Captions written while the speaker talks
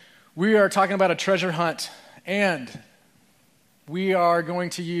We are talking about a treasure hunt, and we are going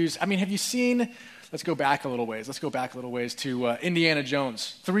to use, have you seen, let's go back a little ways to Indiana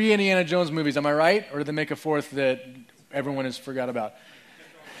Jones. 3 Indiana Jones movies, am I right? Or did they make a 4th that everyone has forgot about?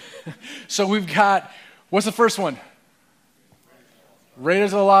 So we've got, what's the first one?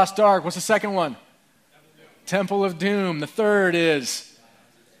 Raiders of the Lost Ark. What's the second one? Temple of Doom. The third is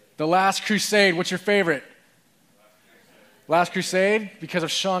The Last Crusade. What's your favorite? Last Crusade, because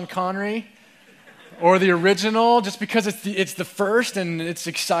of Sean Connery, or the original, just because it's the first and it's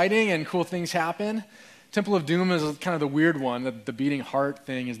exciting and cool things happen. Temple of Doom is kind of the weird one. The beating heart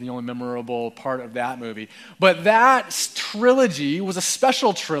thing is the only memorable part of that movie. But that trilogy was a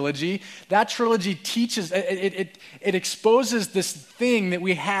special trilogy. That trilogy teaches, it exposes this thing that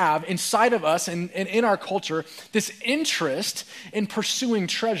we have inside of us and in our culture, this interest in pursuing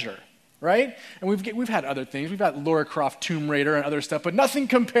treasure. Right? And we've had other things. We've had Lara Croft, Tomb Raider, and other stuff, but nothing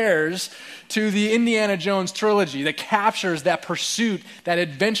compares to the Indiana Jones trilogy that captures that pursuit, that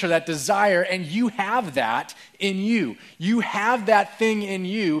adventure, that desire, and you have that in you. You have that thing in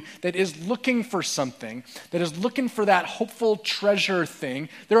you that is looking for something, that is looking for that hopeful treasure thing.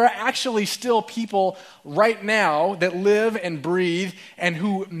 There are actually still people right now that live and breathe and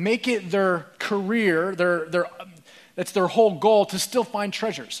who make it their career, that's their whole goal, to still find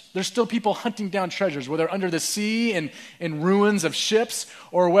treasures. There's still people hunting down treasures, whether under the sea and in ruins of ships,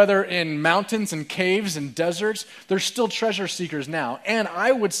 or whether in mountains and caves and deserts. There's still treasure seekers now. And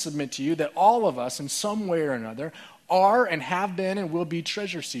I would submit to you that all of us, in some way or another, are and have been and will be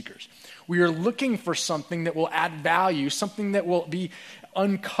treasure seekers. We are looking for something that will add value, something that will be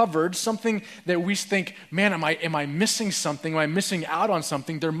uncovered, something that we think, man, am I missing something? Am I missing out on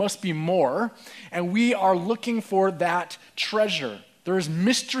something? There must be more. And we are looking for that treasure. There is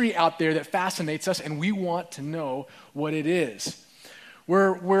mystery out there that fascinates us, and we want to know what it is.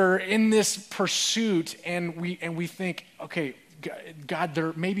 We're in this pursuit, and we think, okay,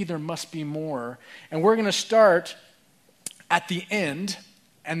 God, maybe there must be more. And we're going to start at the end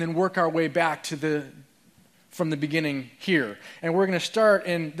and then work our way back from the beginning here. And we're going to start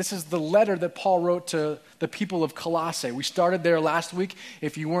this is the letter that Paul wrote to the people of Colossae. We started there last week.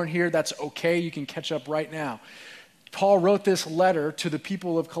 If you weren't here, that's okay. You can catch up right now. Paul wrote this letter to the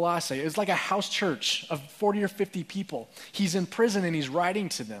people of Colossae. It's like a house church of 40 or 50 people. He's in prison and he's writing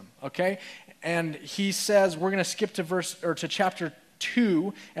to them, okay? And he says, we're going to skip to chapter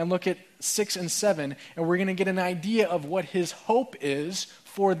 2 and look at 6 and 7, and we're going to get an idea of what his hope is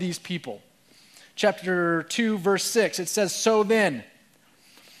for these people. Chapter 2, verse 6, it says, "So then,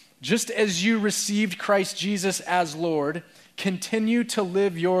 just as you received Christ Jesus as Lord, continue to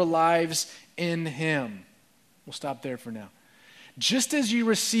live your lives in him." We'll stop there for now. Just as you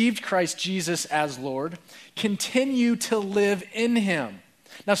received Christ Jesus as Lord, continue to live in him.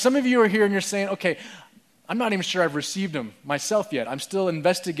 Now, some of you are here and you're saying, okay, I'm not even sure I've received him myself yet. I'm still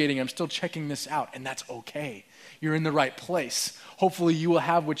investigating. I'm still checking this out, and that's okay. You're in the right place. Hopefully, you will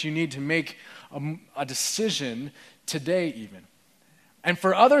have what you need to make a decision today even. And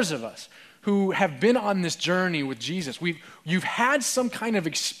for others of us who have been on this journey with Jesus, you've had some kind of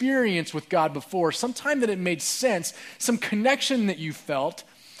experience with God before, sometime that it made sense, some connection that you felt,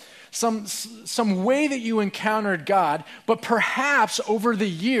 some way that you encountered God, but perhaps over the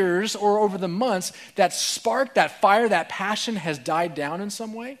years or over the months, that spark, that fire, that passion has died down in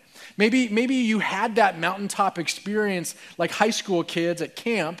some way. Maybe you had that mountaintop experience like high school kids at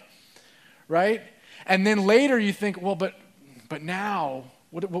camp, right? And then later you think, well, but now,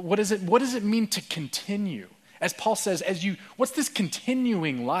 what does it mean to continue? As Paul says, what's this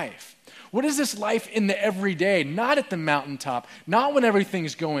continuing life? What is this life in the everyday, not at the mountaintop, not when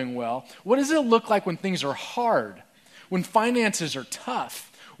everything's going well? What does it look like when things are hard, when finances are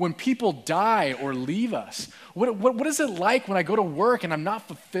tough, when people die or leave us? What is it like when I go to work and I'm not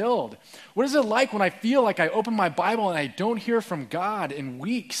fulfilled? What is it like when I feel like I open my Bible and I don't hear from God in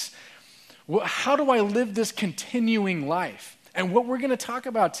weeks? How do I live this continuing life? And what we're going to talk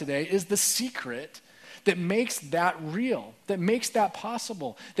about today is the secret that makes that real, that makes that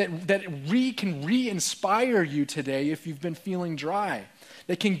possible, that can re-inspire you today if you've been feeling dry,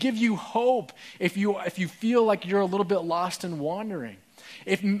 that can give you hope if you feel like you're a little bit lost and wandering.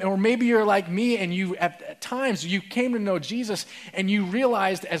 Or maybe you're like me and you at times you came to know Jesus and you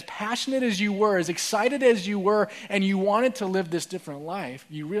realized, as passionate as you were, as excited as you were, and you wanted to live this different life,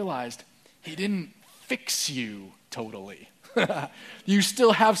 you realized he didn't fix you totally. You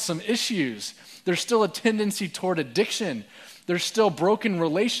still have some issues. There's still a tendency toward addiction. There's still broken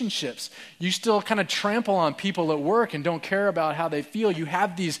relationships. You still kind of trample on people at work and don't care about how they feel. You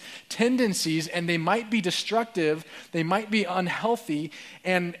have these tendencies, and they might be destructive, they might be unhealthy,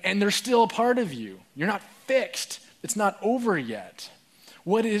 and they're still a part of you. You're not fixed. It's not over yet.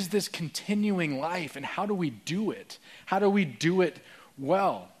 What is this continuing life, and how do we do it? How do we do it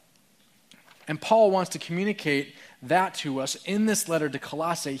well? And Paul wants to communicate that to us in this letter to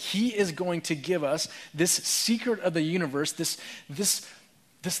Colossae. He is going to give us this secret of the universe, this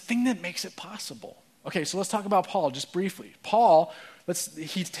thing that makes it possible. Okay, so let's talk about Paul just briefly. Paul,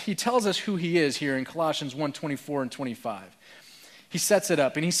 he tells us who he is here in Colossians 1:24 and 25. He sets it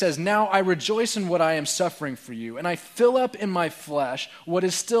up and he says, "Now I rejoice in what I am suffering for you, and I fill up in my flesh what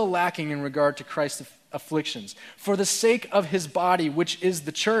is still lacking in regard to Christ's afflictions, for the sake of his body, which is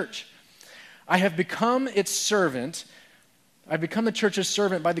the church. I have become its servant. I've become the church's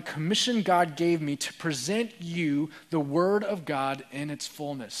servant by the commission God gave me to present you the word of God in its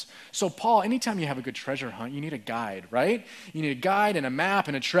fullness." So Paul, anytime you have a good treasure hunt, you need a guide, right? You need a guide and a map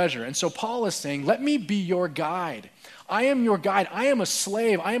and a treasure. And so Paul is saying, let me be your guide. I am your guide. I am a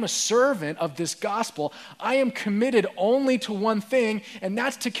slave. I am a servant of this gospel. I am committed only to one thing, and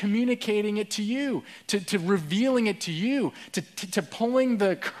that's to communicating it to you, to revealing it to you, to pulling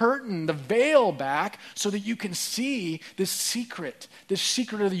the curtain, the veil back so that you can see this secret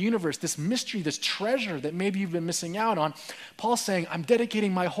of the universe, this mystery, this treasure that maybe you've been missing out on. Paul's saying, I'm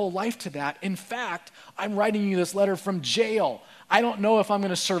dedicating my whole life to that. In fact, I'm writing you this letter from jail. I don't know if I'm going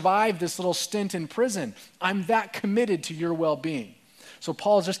to survive this little stint in prison. I'm that committed to your well-being. So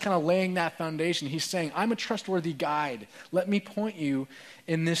Paul's just kind of laying that foundation. He's saying, I'm a trustworthy guide. Let me point you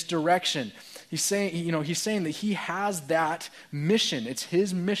in this direction. He's saying that he has that mission. It's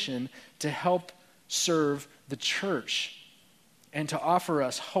his mission to help serve the church and to offer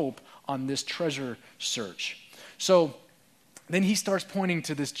us hope on this treasure search. So then he starts pointing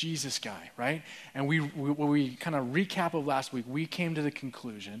to this Jesus guy, right? And we kind of recap of last week, we came to the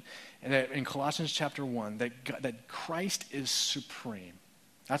conclusion that in Colossians chapter 1, that Christ is supreme.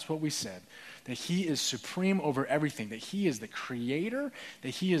 That's what we said. That he is supreme over everything. That he is the creator. That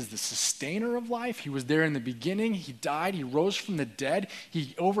he is the sustainer of life. He was there in the beginning. He died. He rose from the dead.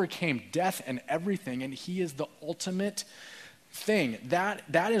 He overcame death and everything. And he is the ultimate thing.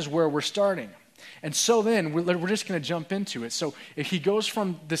 That is where we're starting. And so then, we're just going to jump into it. So if he goes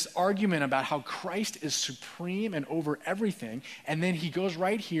from this argument about how Christ is supreme and over everything, and then he goes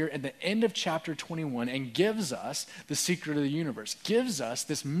right here at the end of chapter 21 and gives us the secret of the universe, gives us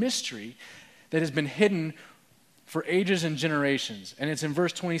this mystery that has been hidden for ages and generations. And it's in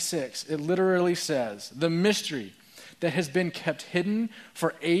verse 26. It literally says, the mystery that has been kept hidden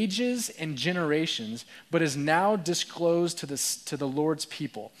for ages and generations, but is now disclosed to the Lord's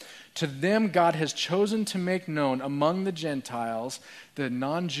people. To them God has chosen to make known among the Gentiles, the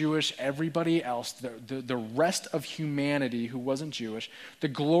non-Jewish, everybody else, the rest of humanity who wasn't Jewish, the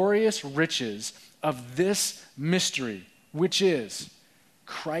glorious riches of this mystery, which is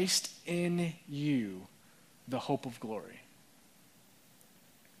Christ in you, the hope of glory.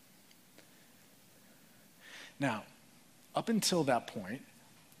 Now, up until that point,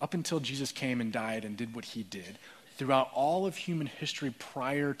 up until Jesus came and died and did what he did, throughout all of human history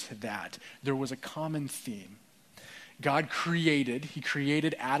prior to that, there was a common theme. God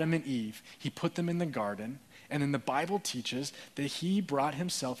created Adam and Eve. He put them in the garden, and then the Bible teaches that he brought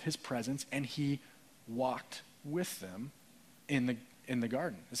himself, his presence, and he walked with them in the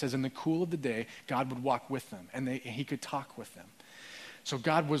garden. It says in the cool of the day, God would walk with them, and he could talk with them. So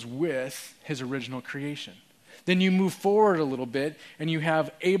God was with his original creation. Then you move forward a little bit and you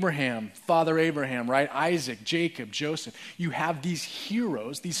have Abraham, Father Abraham, right? Isaac, Jacob, Joseph. You have these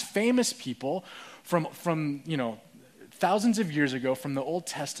heroes, these famous people from thousands of years ago from the Old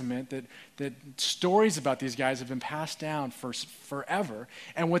Testament that stories about these guys have been passed down for forever.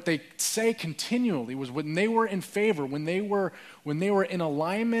 And what they say continually was when they were in favor, when they were in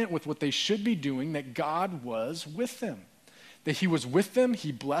alignment with what they should be doing, that God was with them. That he was with them,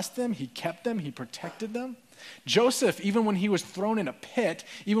 he blessed them, he kept them, he protected them. Joseph, even when he was thrown in a pit,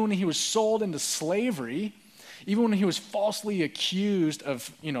 even when he was sold into slavery, even when he was falsely accused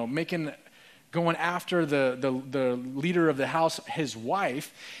of, going after the leader of the house, his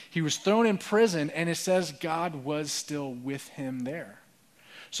wife, he was thrown in prison, and it says God was still with him there.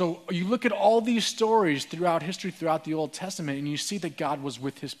 So you look at all these stories throughout history, throughout the Old Testament, and you see that God was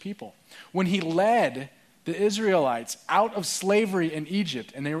with his people. When he led the Israelites out of slavery in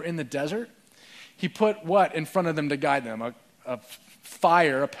Egypt, and they were in the desert, he put what in front of them to guide them? A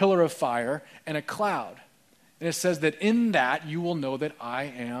fire, a pillar of fire, and a cloud. And it says that in that you will know that I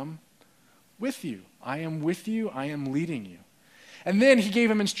am with you. I am with you. I am leading you. And then he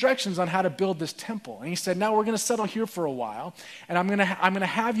gave him instructions on how to build this temple. And he said, now we're going to settle here for a while, and I'm going to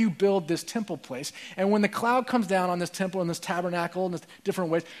have you build this temple place. And when the cloud comes down on this temple and this tabernacle in this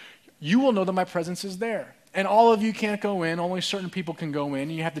different ways, you will know that my presence is there. And all of you can't go in. Only certain people can go in.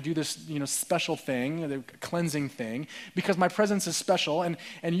 You have to do this, special thing, the cleansing thing, because my presence is special. And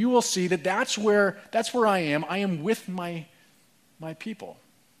you will see that that's where I am. I am with my people.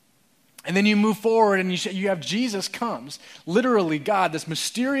 And then you move forward and you have Jesus comes, literally God, this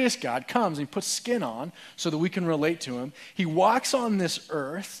mysterious God comes and he puts skin on so that we can relate to him. He walks on this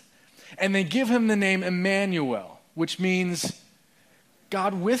earth and they give him the name Emmanuel, which means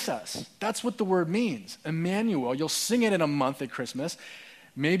God with us. That's what the word means, Emmanuel. You'll sing it in a month at Christmas.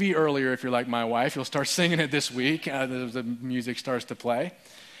 Maybe earlier if you're like my wife, you'll start singing it this week as the music starts to play.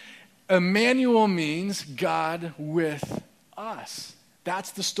 Emmanuel means God with us.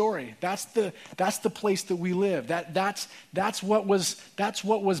 That's the story. That's the place that we live. That's what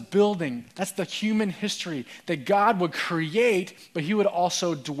was building. That's the human history that God would create, but he would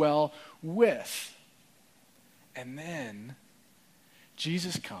also dwell with. And then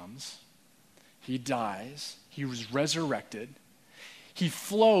Jesus comes, he dies, he was resurrected, he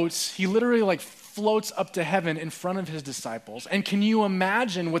literally floats up to heaven in front of his disciples. And can you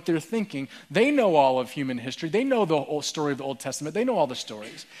imagine what they're thinking? They know all of human history. They know the whole story of the Old Testament. They know all the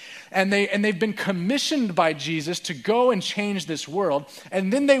stories. And they've been commissioned by Jesus to go and change this world.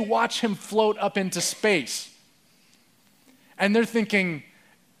 And then they watch him float up into space. And they're thinking,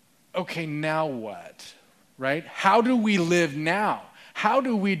 okay, now what? Right? How do we live now? How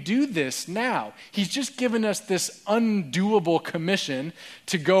do we do this now? He's just given us this undoable commission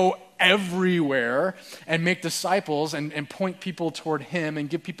to go everywhere and make disciples and point people toward him and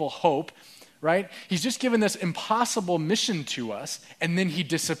give people hope, right? He's just given this impossible mission to us, and then he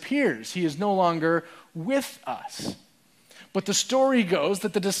disappears. He is no longer with us. But the story goes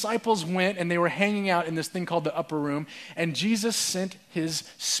that the disciples went and they were hanging out in this thing called the upper room, and Jesus sent his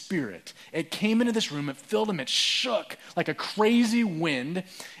Spirit. It came into this room, it filled them, it shook like a crazy wind.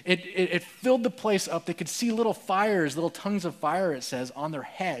 It filled the place up. They could see little fires, little tongues of fire, it says, on their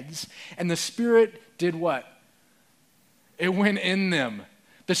heads. And the Spirit did what? It went in them.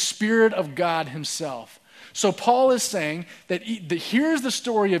 The Spirit of God himself. So Paul is saying that here's the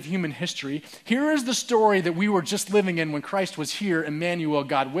story of human history. Here is the story that we were just living in when Christ was here, Emmanuel,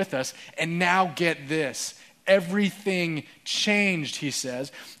 God with us. And now get this. Everything changed, he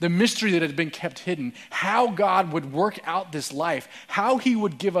says. The mystery that had been kept hidden. How God would work out this life. How he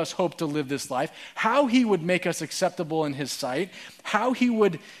would give us hope to live this life. How he would make us acceptable in his sight. How he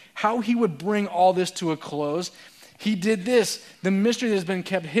would bring all this to a close. He did this. The mystery that has been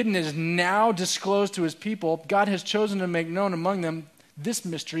kept hidden is now disclosed to his people. God has chosen to make known among them this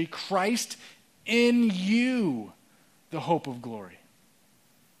mystery, Christ in you, the hope of glory.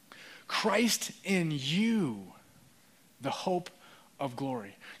 Christ in you, the hope of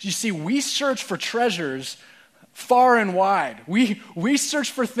glory. You see, we search for treasures far and wide. We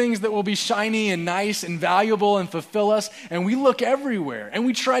search for things that will be shiny and nice and valuable and fulfill us, and we look everywhere, and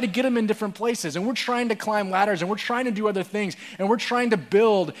we try to get them in different places, and we're trying to climb ladders, and we're trying to do other things, and we're trying to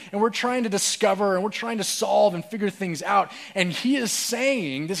build, and we're trying to discover, and we're trying to solve and figure things out. And he is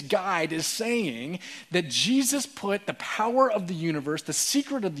saying, this guide is saying, that Jesus put the power of the universe, the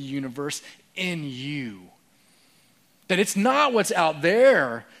secret of the universe, in you. That it's not what's out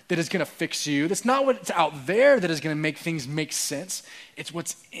there that is going to fix you. That's not what's out there that is going to make things make sense. It's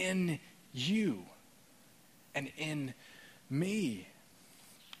what's in you and in me.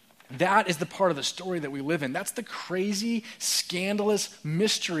 That is the part of the story that we live in. That's the crazy, scandalous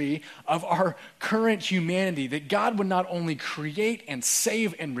mystery of our current humanity, that God would not only create and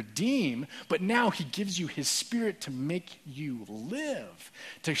save and redeem, but now he gives you his Spirit to make you live,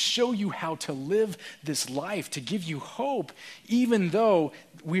 to show you how to live this life, to give you hope, even though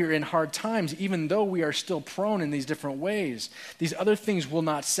we are in hard times, even though we are still prone in these different ways. These other things will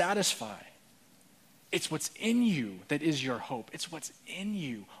not satisfy. It's what's in you that is your hope. It's what's in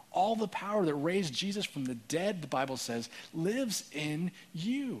you. All the power that raised Jesus from the dead, the Bible says, lives in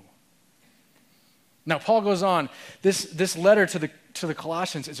you. Now, Paul goes on. This letter to the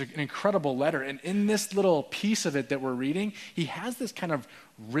Colossians is an incredible letter. And in this little piece of it that we're reading, he has this kind of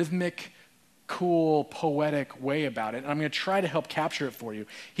rhythmic, cool, poetic way about it. And I'm going to try to help capture it for you.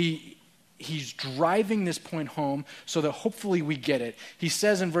 He's driving this point home so that hopefully we get it. He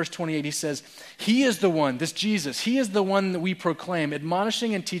says in verse 28, he says, he is the one, this Jesus, he is the one that we proclaim,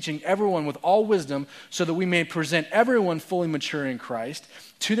 admonishing and teaching everyone with all wisdom so that we may present everyone fully mature in Christ.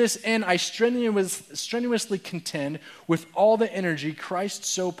 To this end, I strenuously contend with all the energy Christ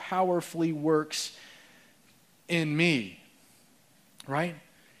so powerfully works in me. right?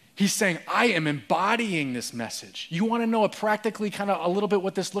 He's saying, I am embodying this message. You want to know practically kind of a little bit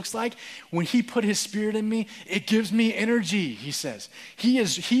what this looks like? When he put his spirit in me, it gives me energy, he says. He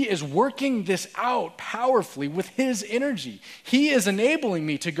is working this out powerfully with his energy. He is enabling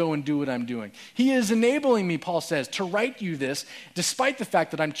me to go and do what I'm doing. He is enabling me, Paul says, to write you this despite the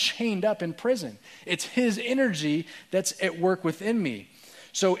fact that I'm chained up in prison. It's his energy that's at work within me.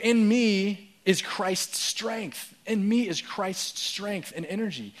 So in me is Christ's strength. In me is Christ's strength and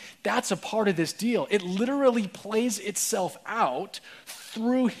energy. That's a part of this deal. It literally plays itself out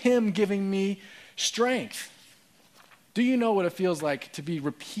through him giving me strength. Do you know what it feels like to be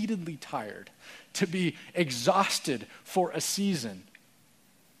repeatedly tired, to be exhausted for a season,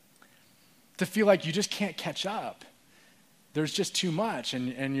 to feel like you just can't catch up? There's just too much,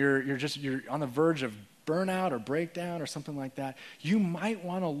 and you're on the verge of burnout or breakdown or something like that. You might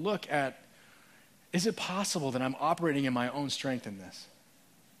want to look at, is it possible that I'm operating in my own strength in this?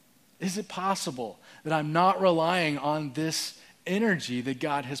 Is it possible that I'm not relying on this energy that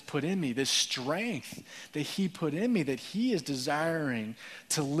God has put in me, this strength that he put in me, that he is desiring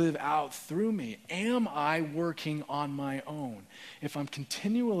to live out through me? Am I working on my own? If I'm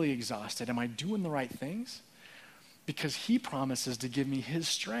continually exhausted, am I doing the right things? Because he promises to give me his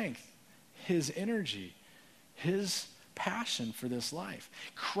strength, his energy, his passion for this life.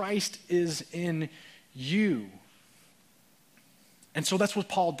 Christ is in you. And so that's what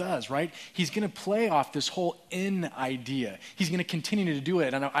Paul does, right? He's going to play off this whole in idea. He's going to continue to do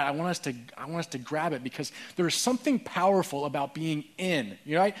it, and I want us to grab it because there is something powerful about being in.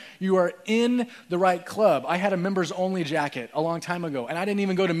 Right? You are in the right club. I had a members only jacket a long time ago, and I didn't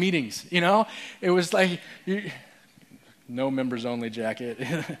even go to meetings. It was like no members only jacket.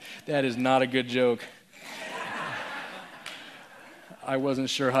 That is not a good joke. I wasn't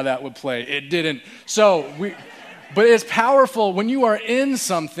sure how that would play. It didn't. But it's powerful when you are in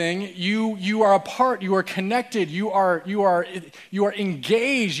something. You are a part. You are connected. You are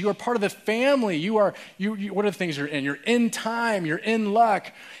engaged. You are part of the family. You what are the things you're in? You're in time. You're in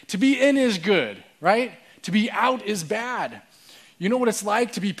luck. To be in is good, right? To be out is bad. You know what it's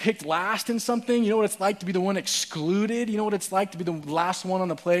like to be picked last in something? You know what it's like to be the one excluded? You know what it's like to be the last one on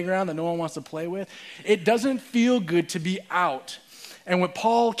the playground that no one wants to play with? It doesn't feel good to be out. And what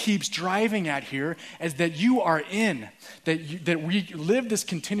Paul keeps driving at here is that you are in, that we live this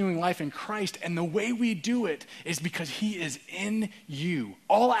continuing life in Christ, and the way we do it is because he is in you.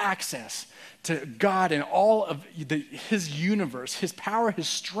 All access to God and all of his universe, his power, his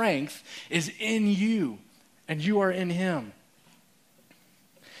strength is in you, and you are in him.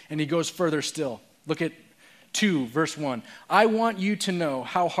 And he goes further still. Look at 2, verse 1. I want you to know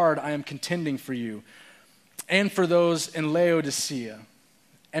how hard I am contending for you, and for those in Laodicea,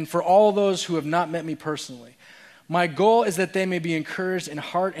 and for all those who have not met me personally. My goal is that they may be encouraged in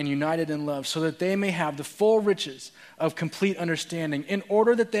heart and united in love, so that they may have the full riches of complete understanding, in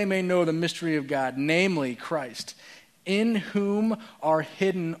order that they may know the mystery of God, namely Christ, in whom are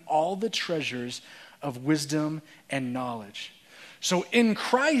hidden all the treasures of wisdom and knowledge. So in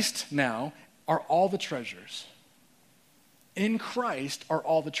Christ now are all the treasures. In Christ are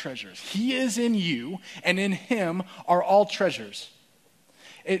all the treasures. He is in you, and in him are all treasures.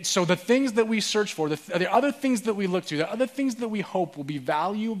 So the things that we search for, the other things that we look to, the other things that we hope will be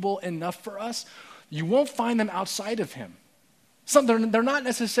valuable enough for us, you won't find them outside of him. They're not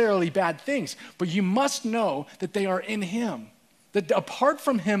necessarily bad things, but you must know that they are in him. That apart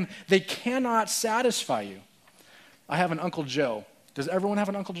from him, they cannot satisfy you. I have an Uncle Joe. Does everyone have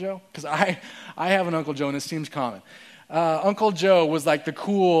an Uncle Joe? Because I have an Uncle Joe, and it seems common. Uncle Joe was like the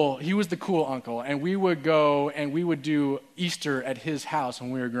cool uncle, and we would go and we would do Easter at his house when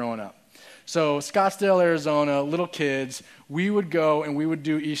we were growing up. So Scottsdale, Arizona, little kids, we would go and we would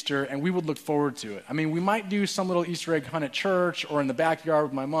do Easter, and we would look forward to it. I mean, we might do some little Easter egg hunt at church or in the backyard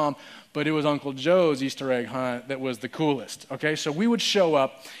with my mom, but it was Uncle Joe's Easter egg hunt that was the coolest, okay? So we would show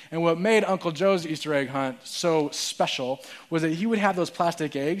up, and what made Uncle Joe's Easter egg hunt so special was that he would have those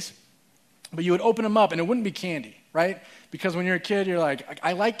plastic eggs, but you would open them up, and it wouldn't be candy, right? Because when you're a kid, you're like,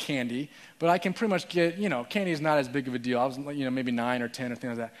 I like candy, but I can pretty much get, candy is not as big of a deal. I was, maybe 9 or 10 or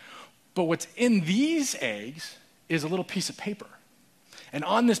things like that. But what's in these eggs is a little piece of paper. And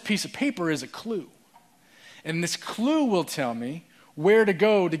on this piece of paper is a clue. And this clue will tell me where to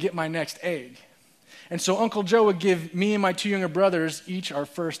go to get my next egg. And so Uncle Joe would give me and my 2 younger brothers each our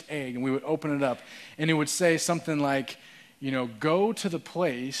first egg, and we would open it up, and it would say something like, go to the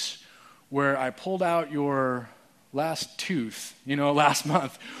place where I pulled out your last tooth, last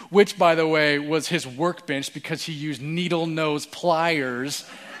month, which, by the way, was his workbench because he used needle nose pliers.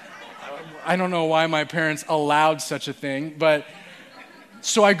 I don't know why my parents allowed such a thing, but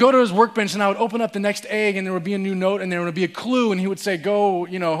So I go to his workbench and I would open up the next egg and there would be a new note and there would be a clue and he would say, go,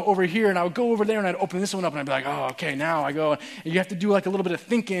 over here. And I would go over there and I'd open this one up and I'd be like, oh, okay, now I go. And you have to do like a little bit of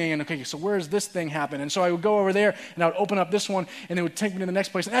thinking and okay, so where's this thing happen? And so I would go over there and I would open up this one and it would take me to the next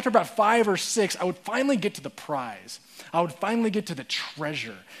place. And after about 5 or 6, I would finally get to the prize. I would finally get to the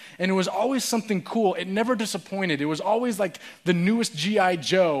treasure. And it was always something cool. It never disappointed. It was always like the newest G.I.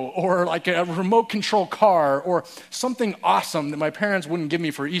 Joe or like a remote control car or something awesome that my parents wouldn't give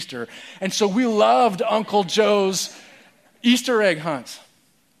me for Easter. And so we loved Uncle Joe's Easter egg hunts.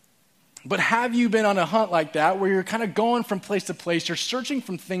 But have you been on a hunt like that where you're kind of going from place to place, you're searching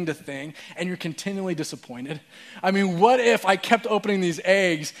from thing to thing, and you're continually disappointed? I mean, what if I kept opening these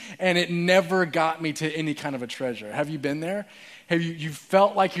eggs and it never got me to any kind of a treasure? Have you been there? Have you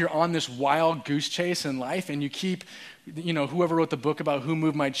felt like you're on this wild goose chase in life and you keep, whoever wrote the book about Who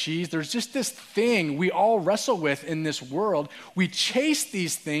Moved My Cheese, there's just this thing we all wrestle with in this world. We chase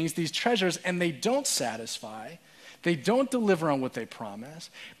these things, these treasures, and they don't satisfy. They don't deliver on what they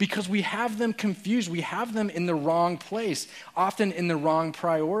promise because we have them confused. We have them in the wrong place, often in the wrong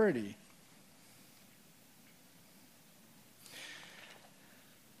priority.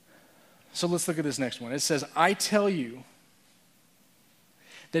 So let's look at this next one. It says, I tell you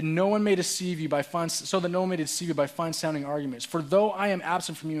that no one may deceive you by fine-sounding arguments. For though I am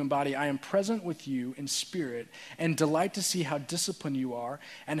absent from you in body, I am present with you in spirit, and delight to see how disciplined you are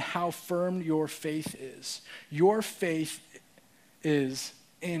and how firm your faith is. Your faith is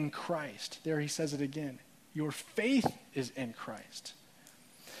in Christ. There he says it again. Your faith is in Christ.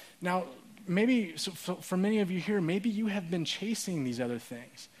 Now, maybe for many of you here, maybe you have been chasing these other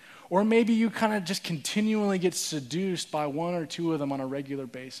things. Or maybe you kind of just continually get seduced by one or two of them on a regular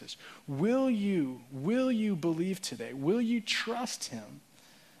basis. Will you believe today? Will you trust him?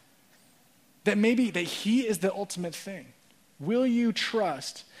 That he is the ultimate thing. Will you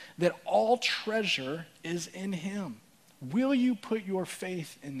trust that all treasure is in him? Will you put your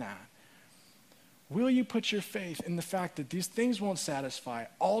faith in that? Will you put your faith in the fact that these things won't satisfy?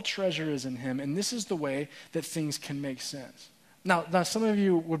 All treasure is in him, and this is the way that things can make sense. Now, some of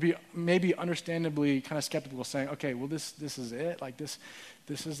you would be maybe understandably kind of skeptical, saying, "Okay, well, this is it. Like this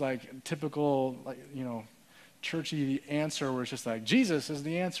is like typical, churchy answer where it's just like Jesus is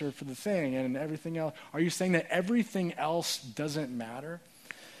the answer for the thing, and everything else." Are you saying that everything else doesn't matter?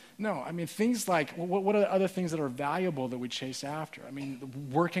 No, I mean things like what are the other things that are valuable that we chase after? I mean,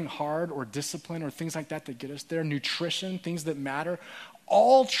 working hard or discipline or things like that get us there. Nutrition, things that matter.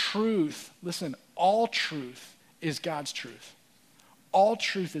 All truth. Listen, all truth is God's truth. All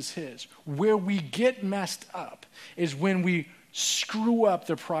truth is his. Where we get messed up is when we screw up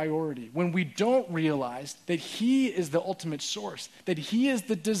the priority, when we don't realize that he is the ultimate source, that he is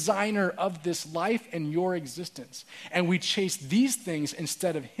the designer of this life and your existence. And we chase these things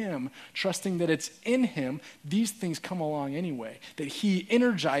instead of him, trusting that it's in him. These things come along anyway, that he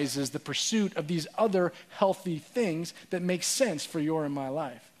energizes the pursuit of these other healthy things that make sense for your and my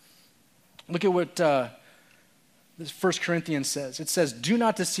life. Look at what this 1 Corinthians says. It says, do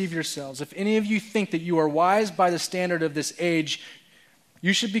not deceive yourselves. If any of you think that you are wise by the standard of this age,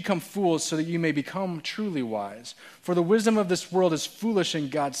 you should become fools so that you may become truly wise. For the wisdom of this world is foolish in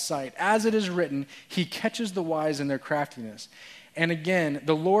God's sight. As it is written, he catches the wise in their craftiness. And again,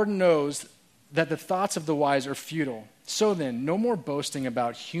 the Lord knows that the thoughts of the wise are futile. So then, no more boasting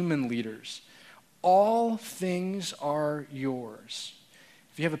about human leaders. All things are yours.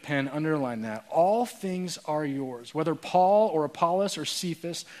 If you have a pen, underline that. All things are yours. Whether Paul or Apollos or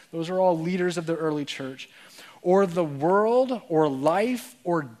Cephas, those are all leaders of the early church, or the world or life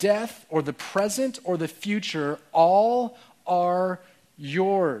or death or the present or the future, all are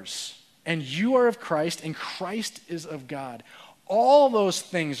yours. And you are of Christ, and Christ is of God. All those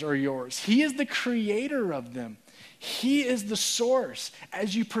things are yours. He is the creator of them. He is the source.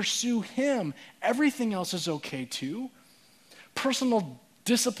 As you pursue him, everything else is okay too. Personal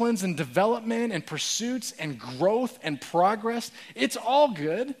disciplines and development and pursuits and growth and progress, it's all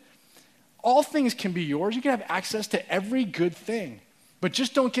good. All things can be yours. You can have access to every good thing. But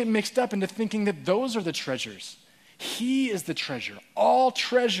just don't get mixed up into thinking that those are the treasures. He is the treasure. All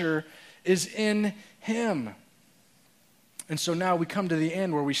treasure is in him. And so now we come to the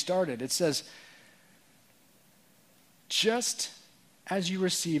end where we started. It says, just as you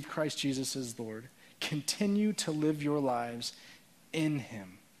received Christ Jesus as Lord, continue to live your lives in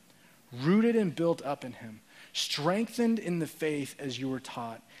him, rooted and built up in him, strengthened in the faith as you were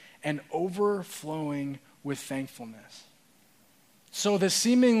taught, and overflowing with thankfulness. So the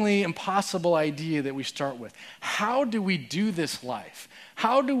seemingly impossible idea that we start with, how do we do this life?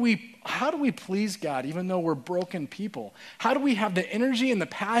 How do we please God even though we're broken people? How do we have the energy and the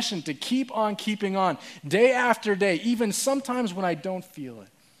passion to keep on keeping on day after day, even sometimes when I don't feel it?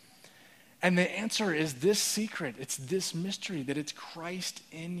 And the answer is this secret. It's this mystery that it's Christ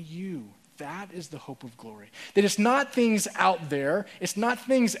in you. That is the hope of glory. That it's not things out there. It's not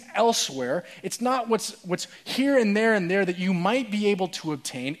things elsewhere. It's not what's here and there that you might be able to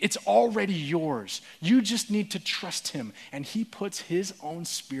obtain. It's already yours. You just need to trust him. And he puts his own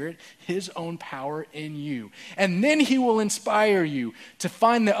spirit, his own power in you. And then he will inspire you to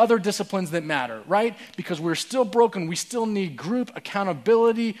find the other disciplines that matter, right? Because we're still broken. We still need group,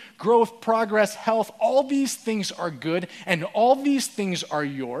 accountability, growth, progress, health. All these things are good and all these things are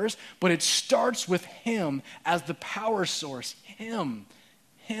yours, but it starts with him as the power source. Him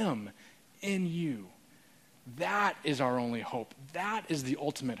in you. That is our only hope. That is the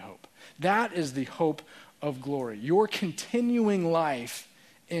ultimate hope. That is the hope of glory. Your continuing life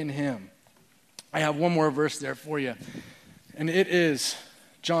in him. I have one more verse there for you. And it is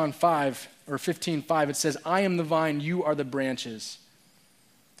John 5 or 15:5. It says, I am the vine, you are the branches.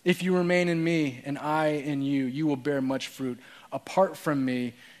 If you remain in me and I in you, you will bear much fruit. Apart from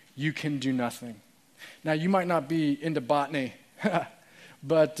me, you can do nothing. Now, you might not be into botany,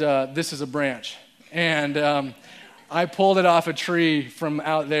 but this is a branch. And I pulled it off a tree from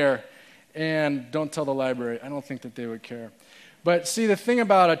out there. And don't tell the library. I don't think that they would care. But see, the thing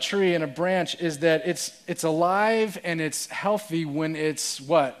about a tree and a branch is that it's alive and it's healthy when it's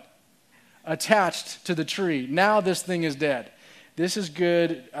what? Attached to the tree. Now this thing is dead. This is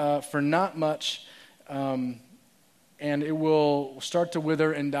good for not much. And it will start to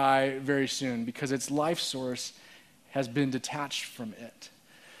wither and die very soon because its life source has been detached from it.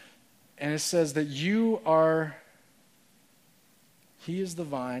 And it says that he is the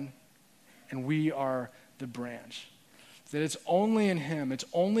vine, and we are the branch. That it's only in him, it's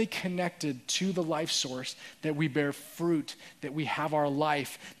only connected to the life source that we bear fruit, that we have our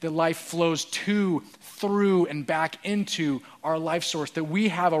life, that life flows to, through, and back into our life source, that we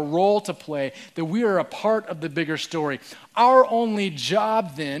have a role to play, that we are a part of the bigger story. Our only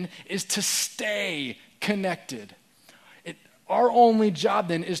job then is to stay connected. Our only job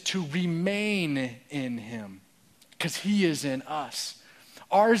then is to remain in him because he is in us.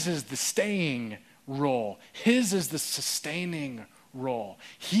 Ours is the staying role. His is the sustaining role.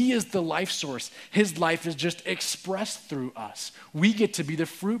 He is the life source. His life is just expressed through us. We get to be the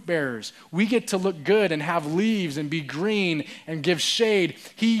fruit bearers. We get to look good and have leaves and be green and give shade.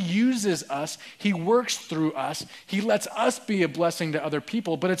 He uses us. He works through us. He lets us be a blessing to other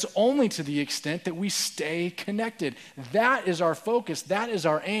people, but it's only to the extent that we stay connected. That is our focus. That is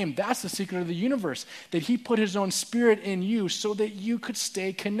our aim. That's the secret of the universe, that he put his own spirit in you so that you could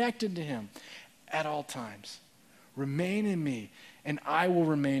stay connected to him at all times. Remain in me, and I will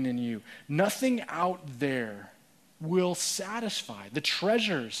remain in you. Nothing out there will satisfy. The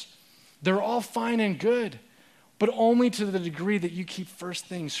treasures, they're all fine and good, but only to the degree that you keep first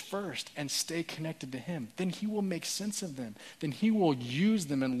things first and stay connected to him. Then he will make sense of them. Then he will use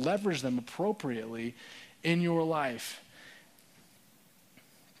them and leverage them appropriately in your life.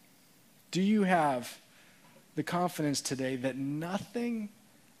 Do you have the confidence today that nothing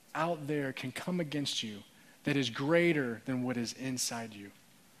out there can come against you that is greater than what is inside you?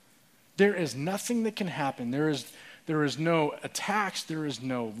 There is nothing that can happen. There is no attacks. There is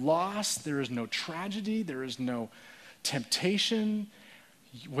no loss. There is no tragedy. There is no temptation.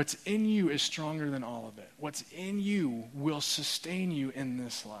 What's in you is stronger than all of it. What's in you will sustain you in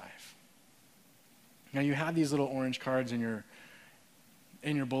this life. Now, you have these little orange cards in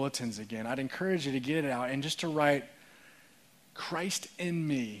your bulletins again. I'd encourage you to get it out and just to write, Christ in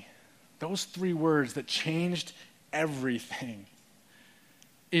me. Those 3 words that changed everything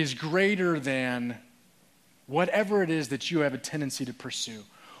is greater than whatever it is that you have a tendency to pursue,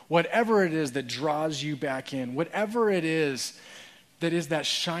 whatever it is that draws you back in, whatever it is that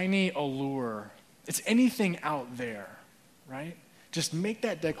shiny allure. It's anything out there, right? Just make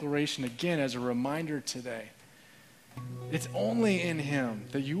that declaration again as a reminder today. It's only in him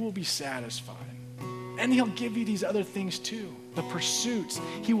that you will be satisfied. And he'll give you these other things too. The pursuits.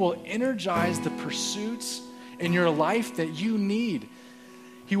 He will energize the pursuits in your life that you need.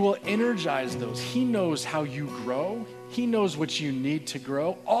 He will energize those. He knows how you grow. He knows what you need to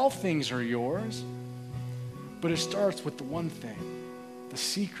grow. All things are yours. But it starts with the one thing, the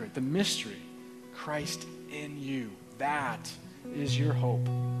secret, the mystery, Christ in you. That is your hope.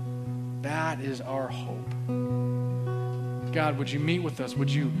 That is our hope. God, would you meet with us?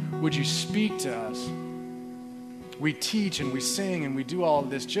 Would you speak to us? we teach and we sing and we do all of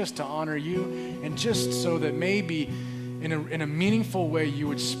this just to honor you, and just so that maybe in a meaningful way you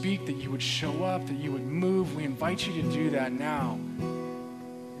would speak, that you would show up, that you would move. We invite you to do that now.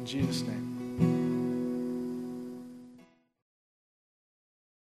 In Jesus' name.